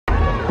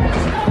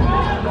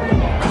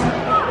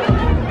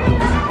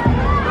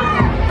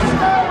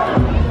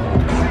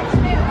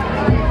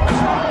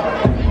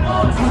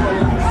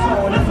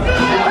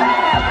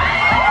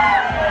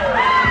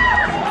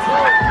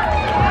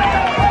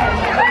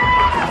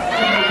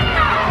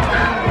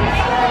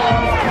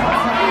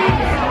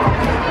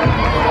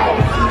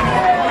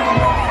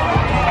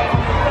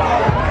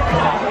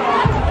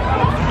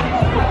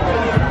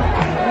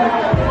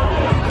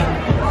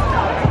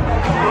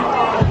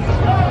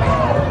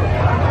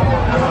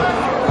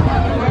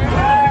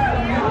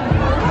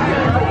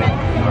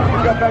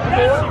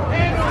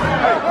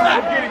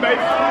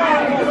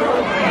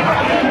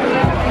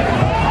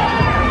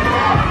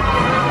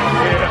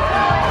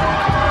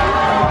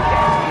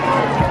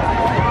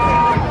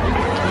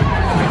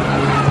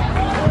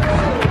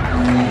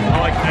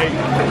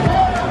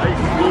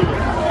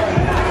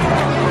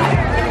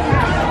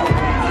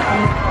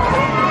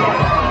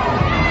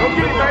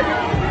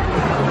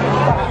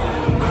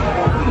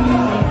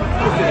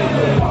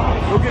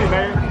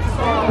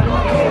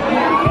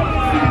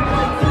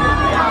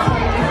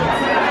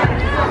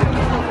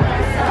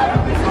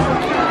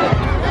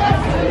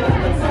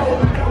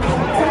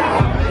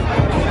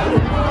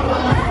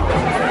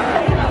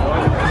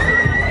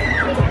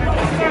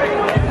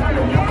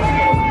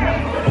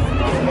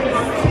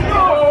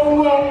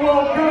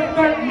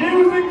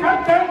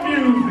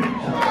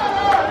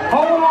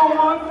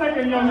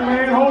Young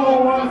man, hold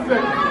on 1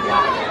 second.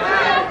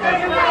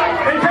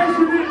 In case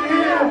you didn't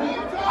hear,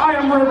 I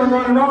am Reverend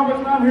Ronnie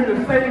and I'm here to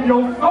save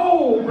your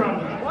soul,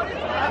 brother.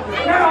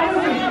 Now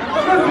listen,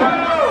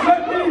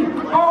 let me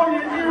call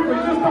your ear for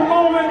just a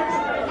moment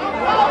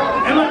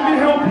and let me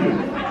help you.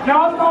 Now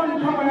I saw you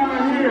coming out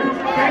of here,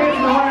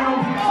 dancing around,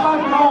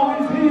 slapping all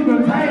these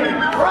heathens'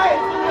 hands. Right.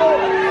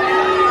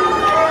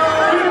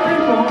 Good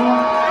people,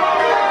 huh?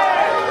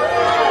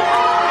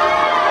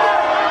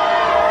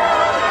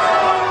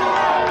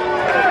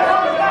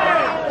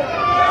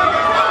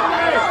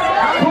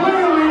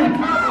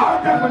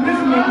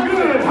 Definition of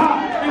good,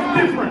 it's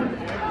different.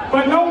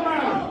 But no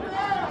matter,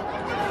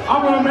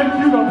 I'm going to make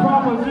you the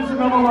proposition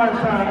of a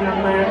lifetime,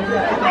 young man.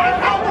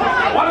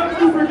 Why don't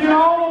you forget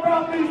all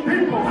about these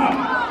people,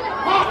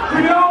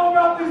 Forget all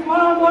about this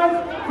limelight.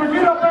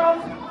 Forget about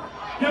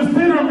your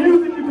theater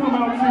music you come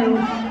out to.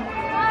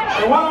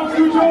 And why don't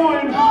you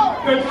join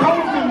the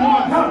chosen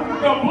one,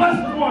 the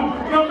blessed one,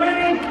 the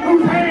man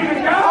whose hand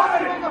is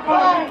guided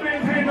by the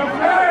man's hand of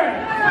prayer.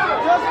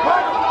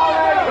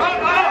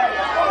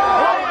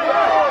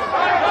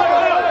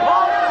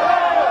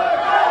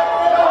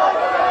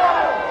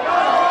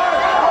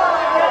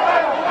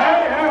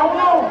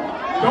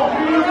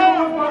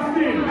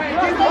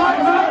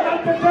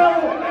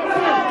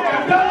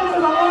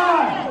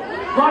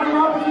 Ronnie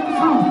Roberts is the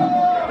truth.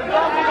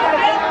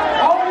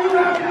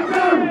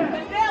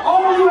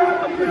 All you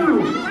have to do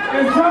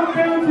is drop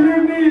down to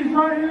your knees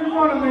right here in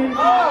front of me.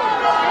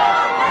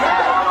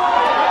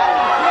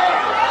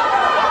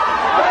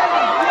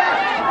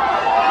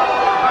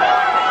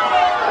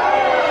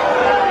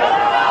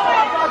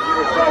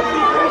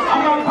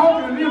 I'm not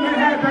talking to them, they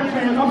had that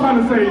chance. I'm trying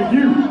to save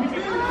you.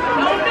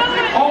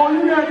 All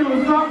you gotta do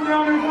is drop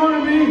down in front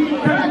of me,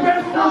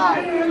 confess your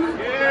sins,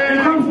 and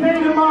come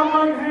stand in my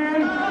right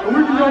hand. And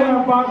we can go to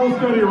have Bible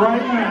study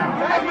right now.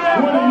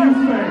 What do you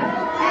say?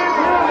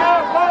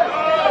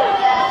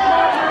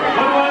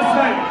 What do I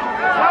say?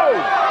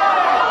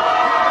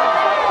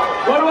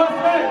 What do I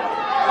say?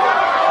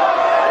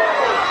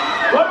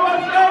 What do I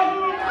say?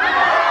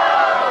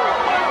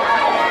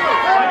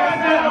 Like I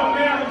said, I'm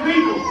there the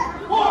people.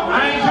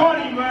 I ain't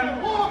joining you, man.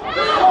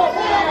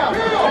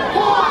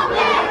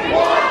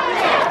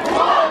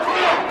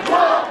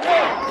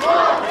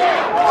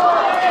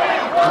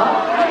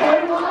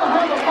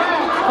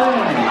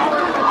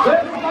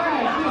 This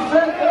match is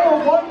set for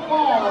one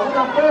fall with a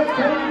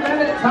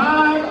 15-minute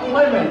time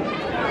limit.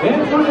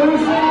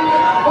 Introducing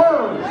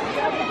first,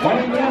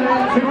 weighing in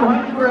at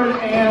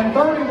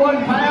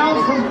 231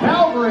 pounds from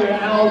Calgary,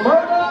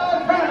 Alberta,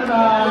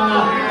 Canada,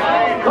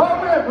 the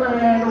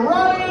Reverend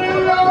Ronnie.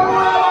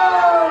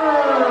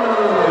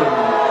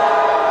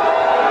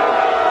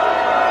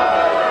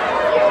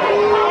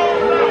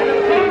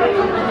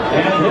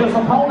 And his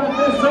opponent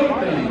this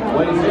evening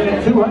weighs in at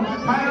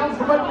 200 pounds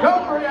from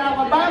Montgomery,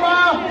 Alabama,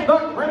 the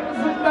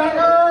Crimson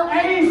Dagger,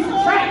 Ace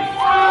Jackson!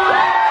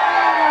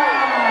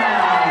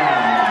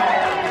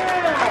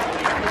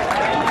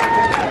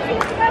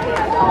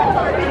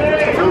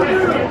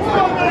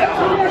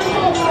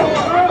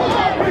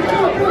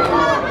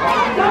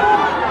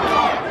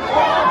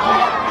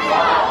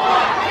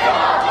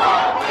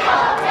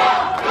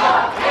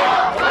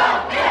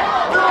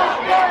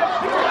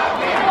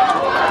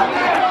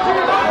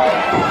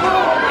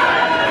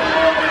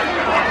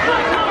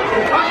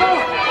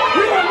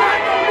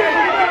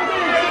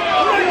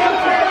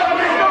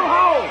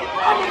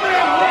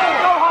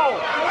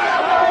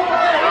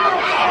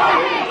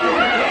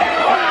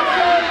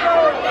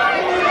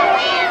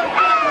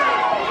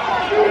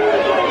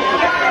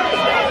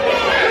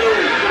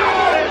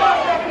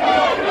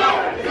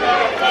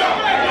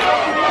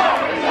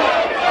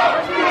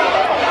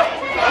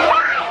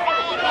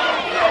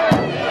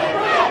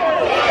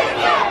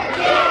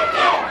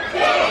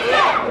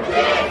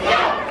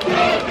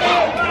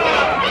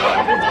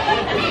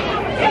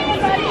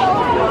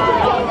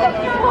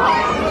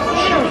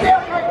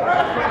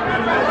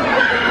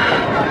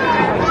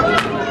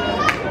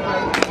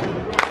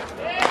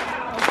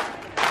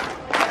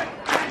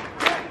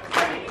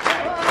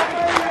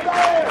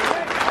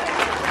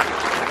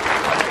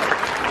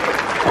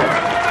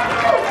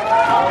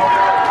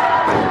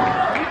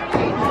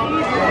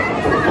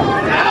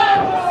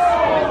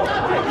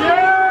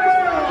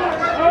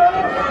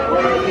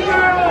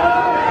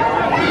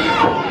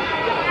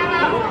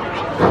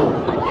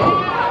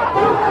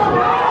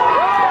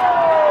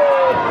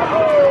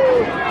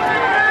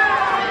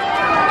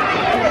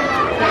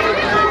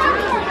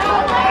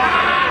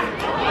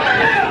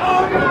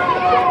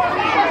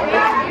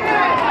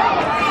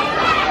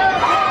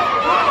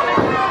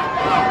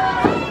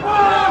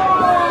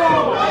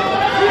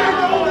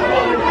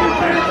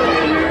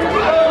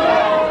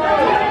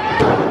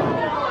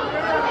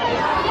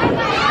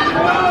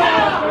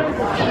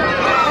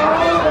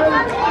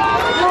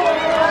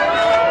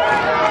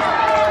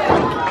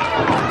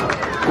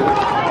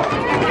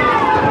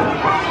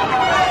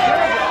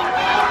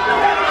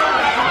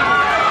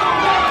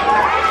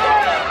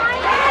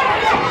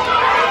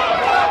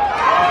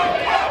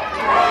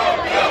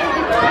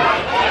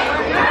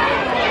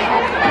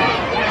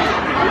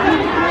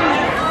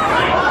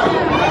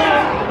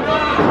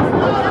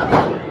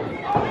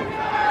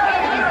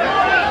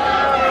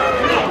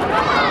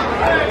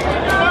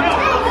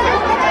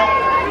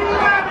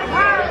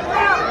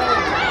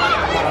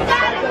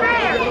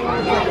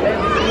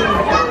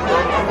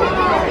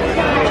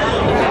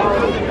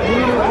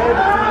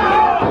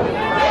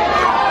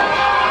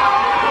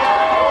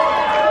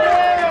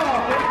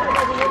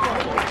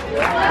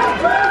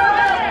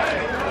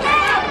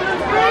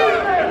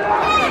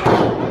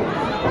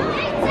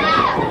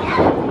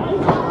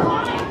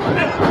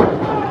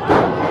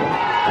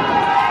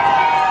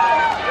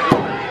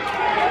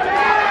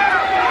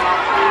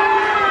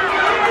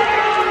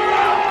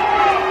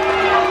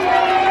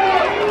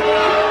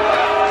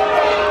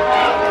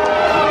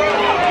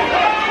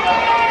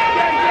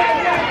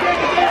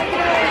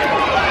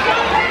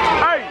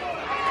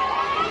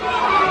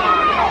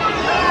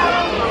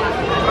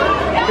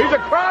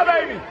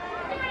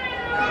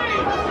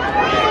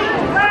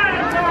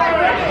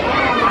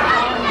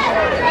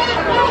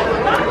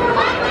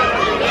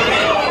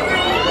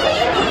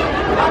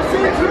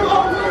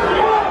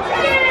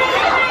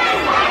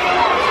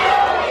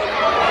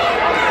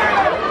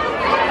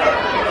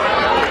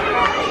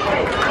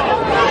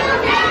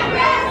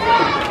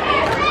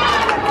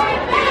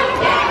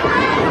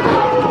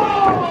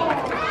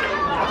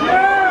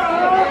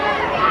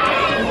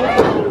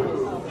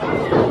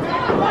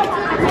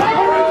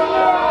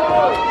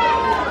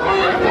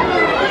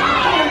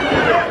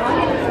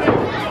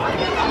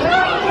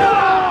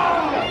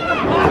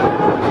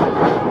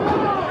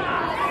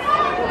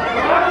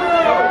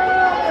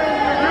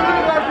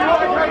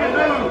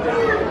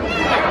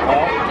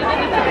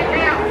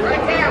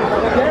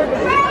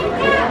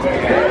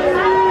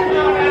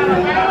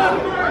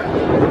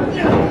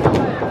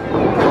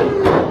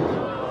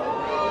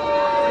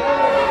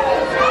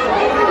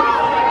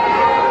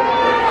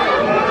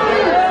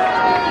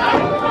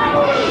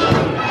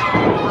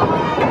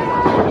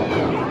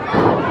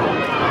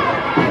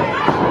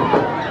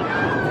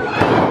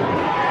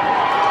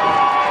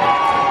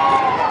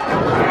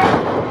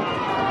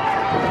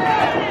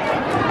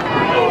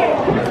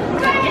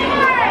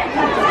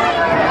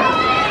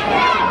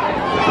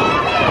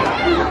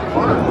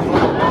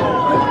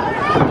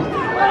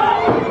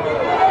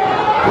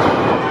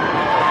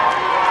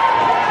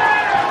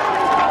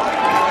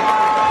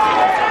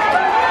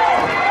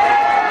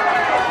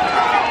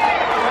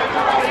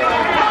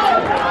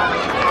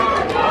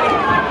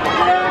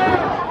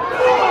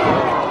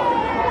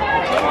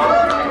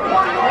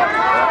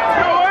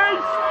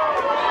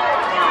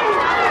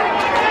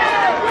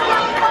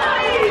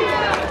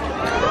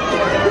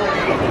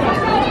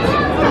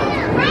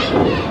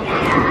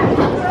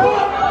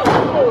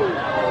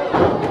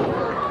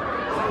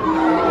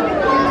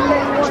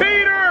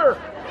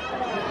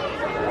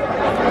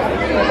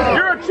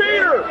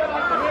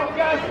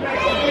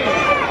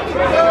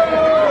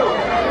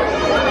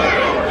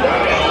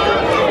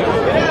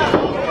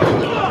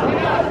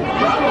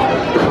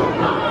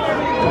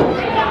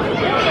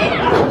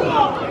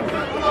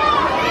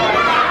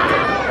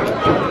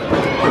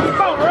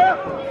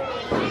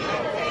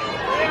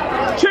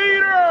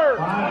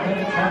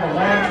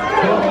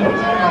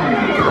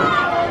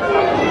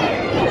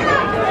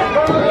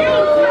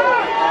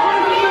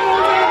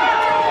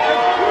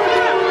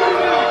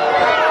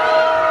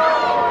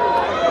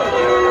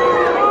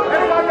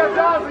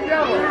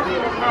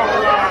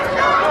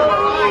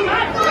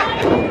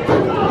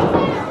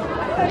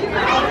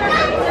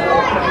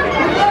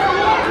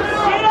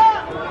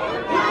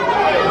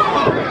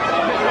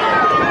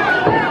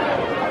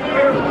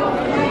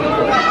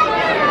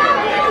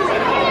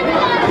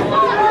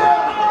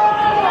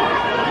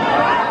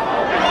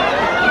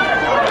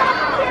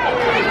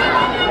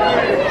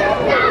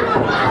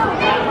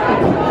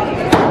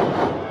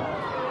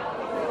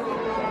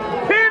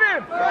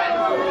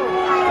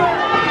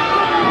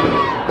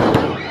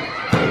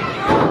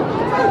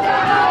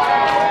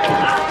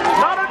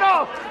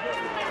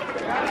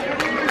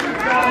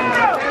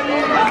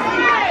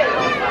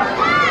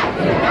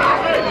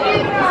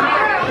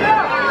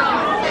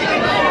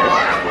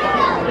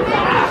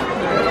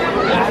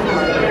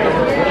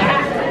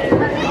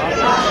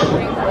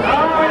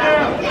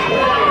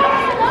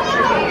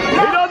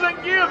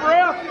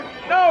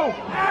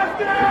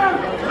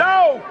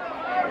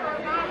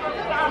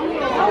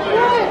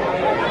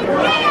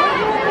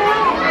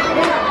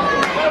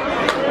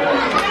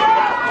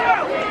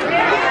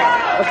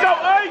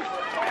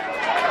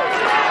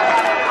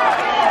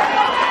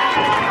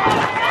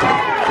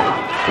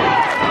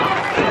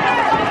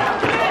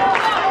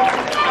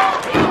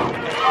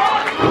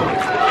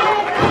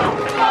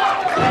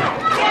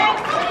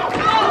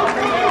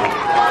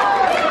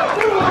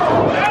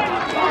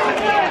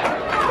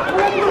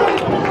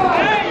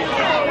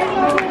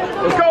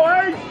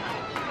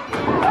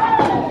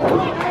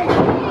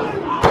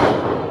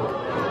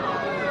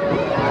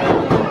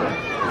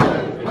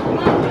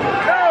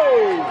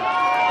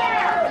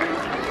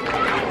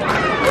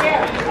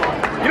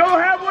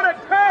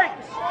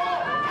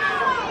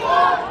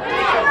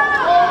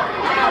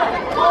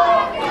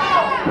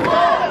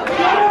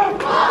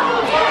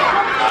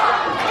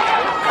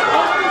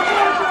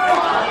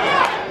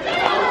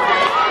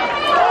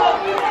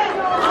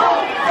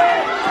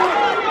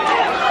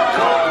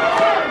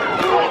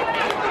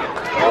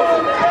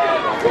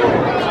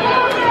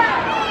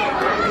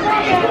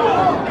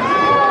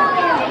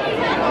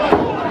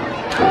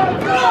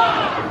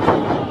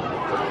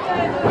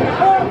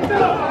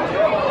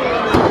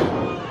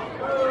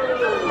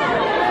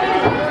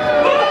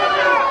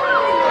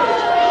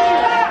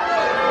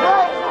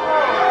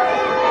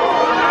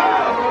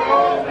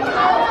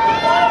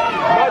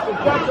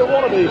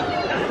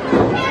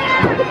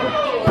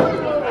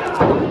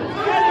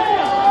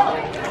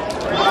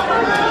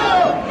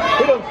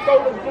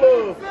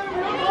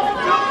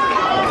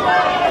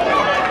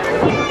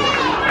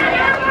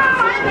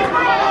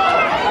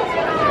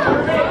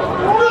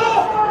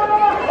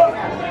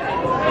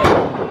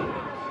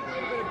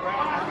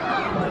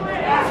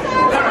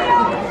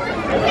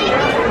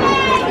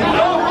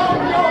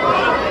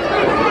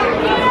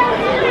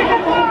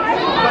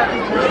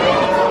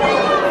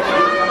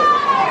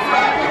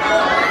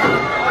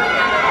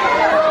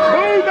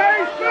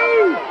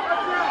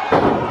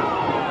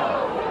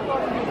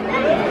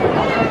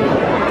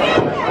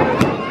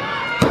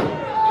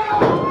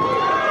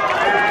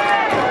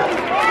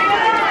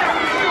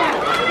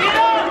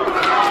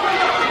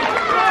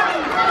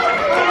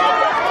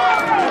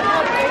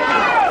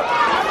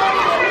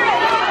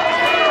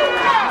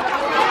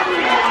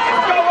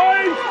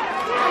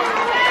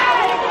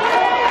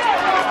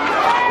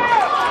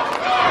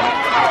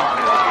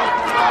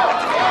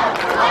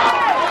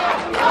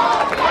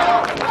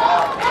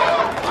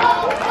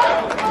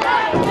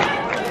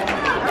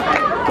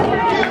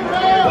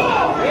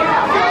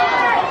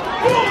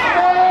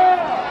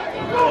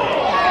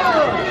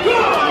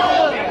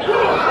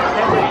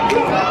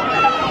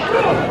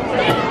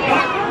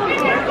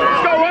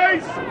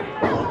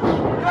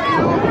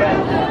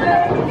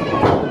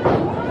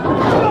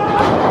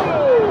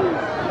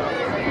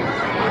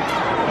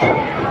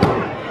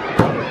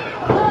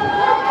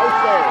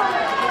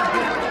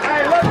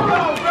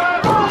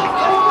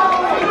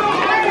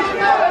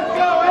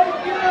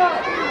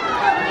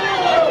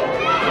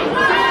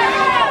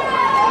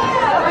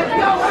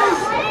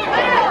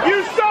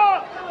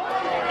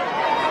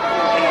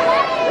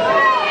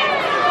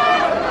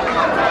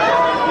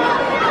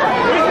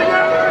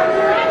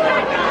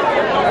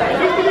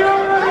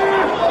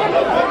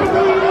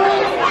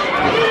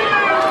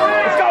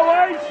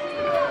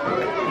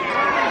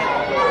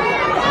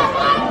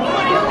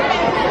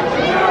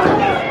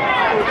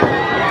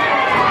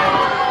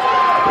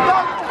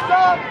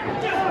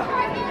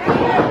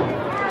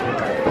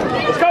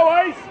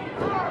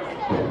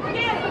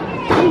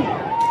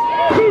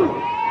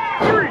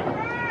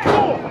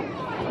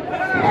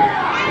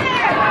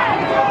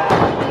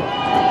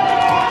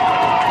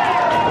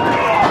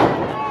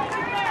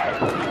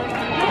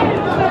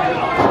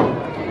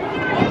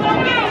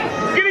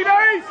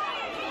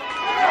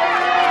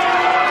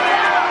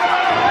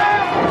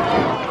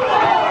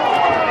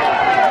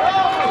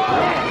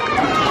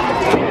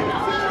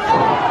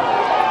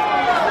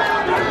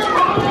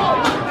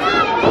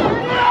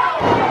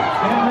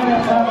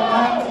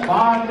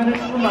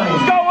 minutes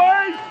remaining. Go,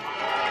 Ace!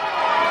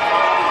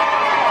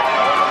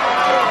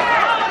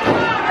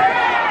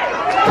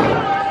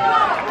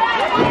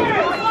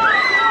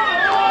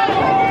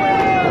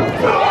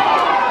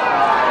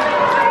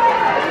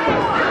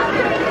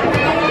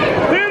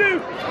 Hit him!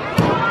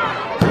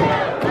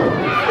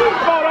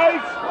 Come on,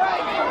 Ace!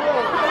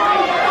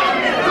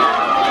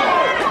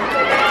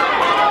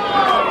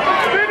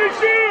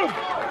 Finish him!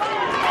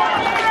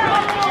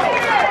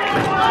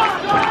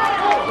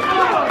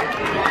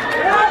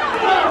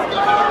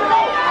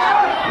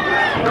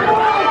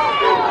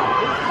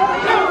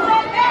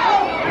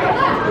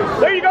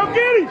 There you go,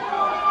 get him!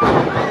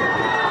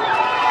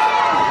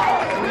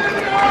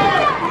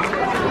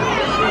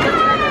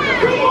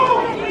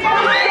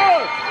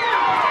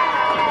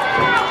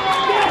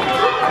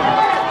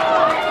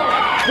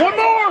 One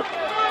more!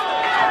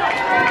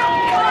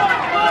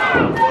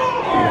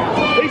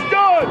 He's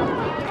done!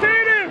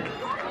 Hit him!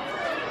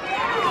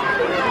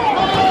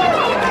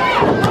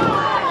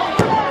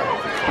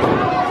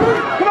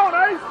 Come on,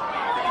 Ace!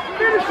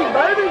 Finish him,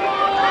 baby!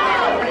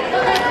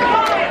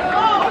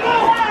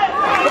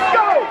 Let's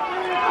go!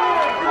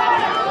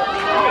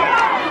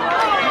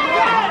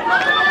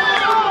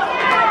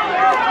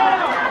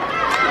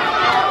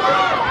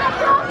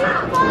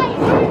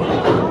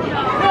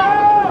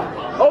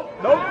 Oh,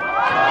 nope.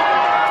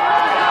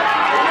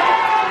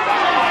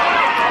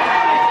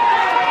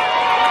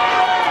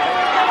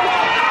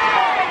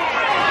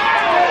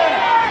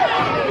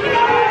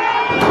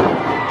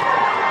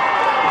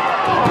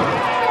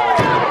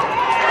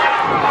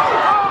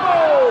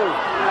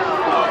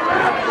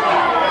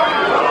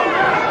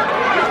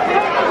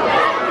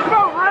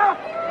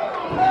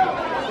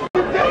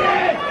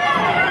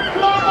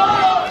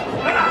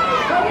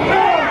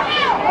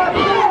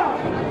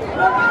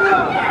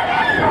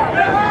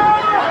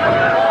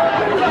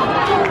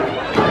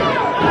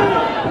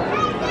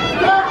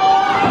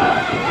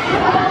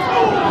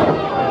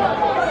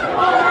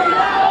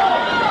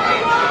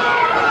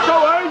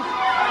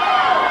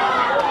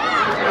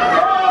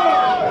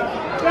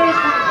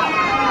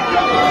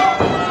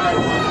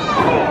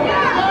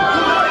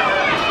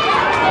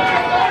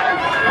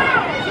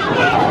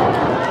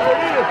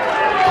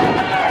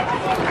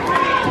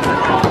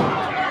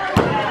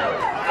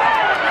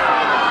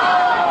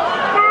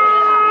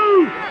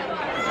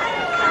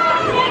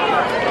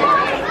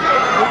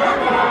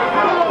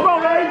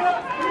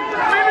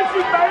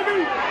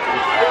 Remaining.